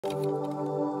Wow,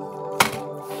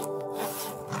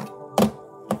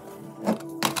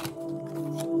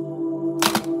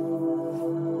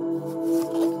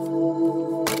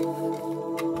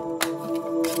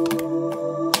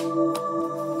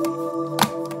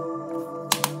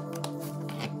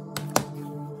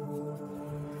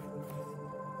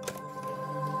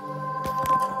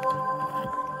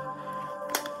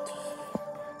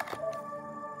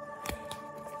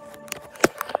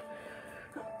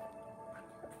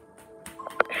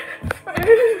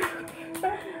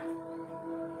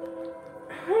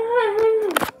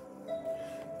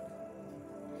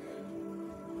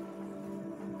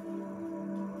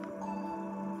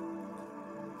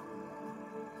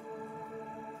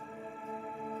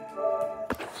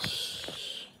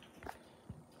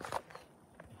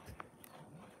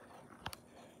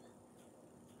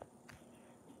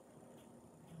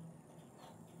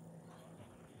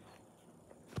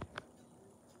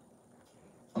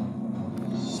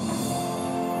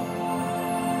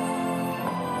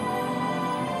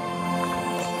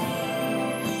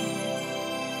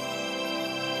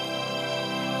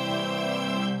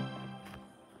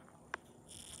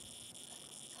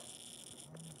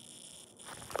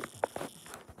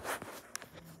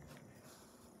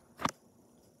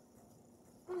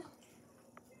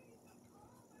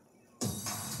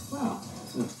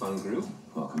 this is a fun group.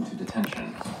 Welcome to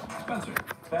detention. Spencer,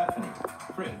 Bethany,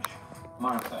 Fridge,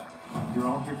 Martha, you're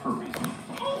all here for a reason.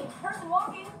 Hey, person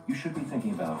walking. You should be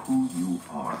thinking about who you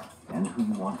are and who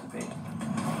you want to be.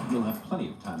 You'll have plenty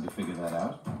of time to figure that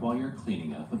out while you're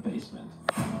cleaning out the basement.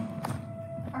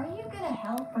 Are you gonna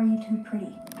help or are you too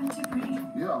pretty? I'm too pretty.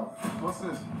 Yo, what's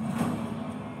this?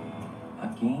 A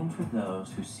game for those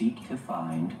who seek to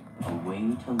find a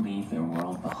way to leave their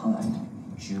world behind.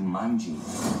 Jumanji.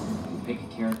 You pick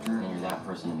a character and you're that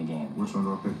person in the game. Which one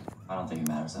do I pick? I don't think it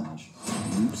matters that much.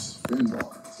 Oops,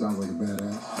 Finbar. Sounds like a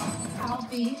badass. I'll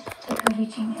be the pretty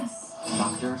genius.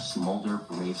 Dr. Smolder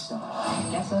Bravestone.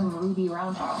 Guess I'm Ruby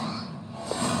Roundhouse.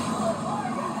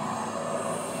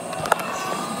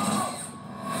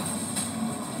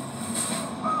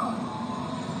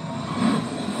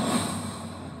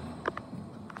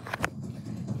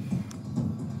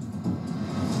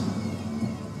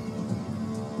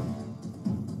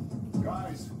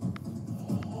 Guys.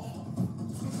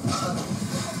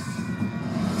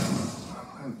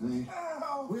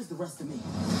 Where's the rest of me?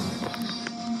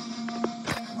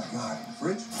 Oh my God.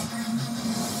 Fridge?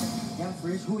 Yeah,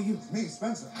 Fridge, who are you? Me,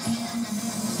 Spencer.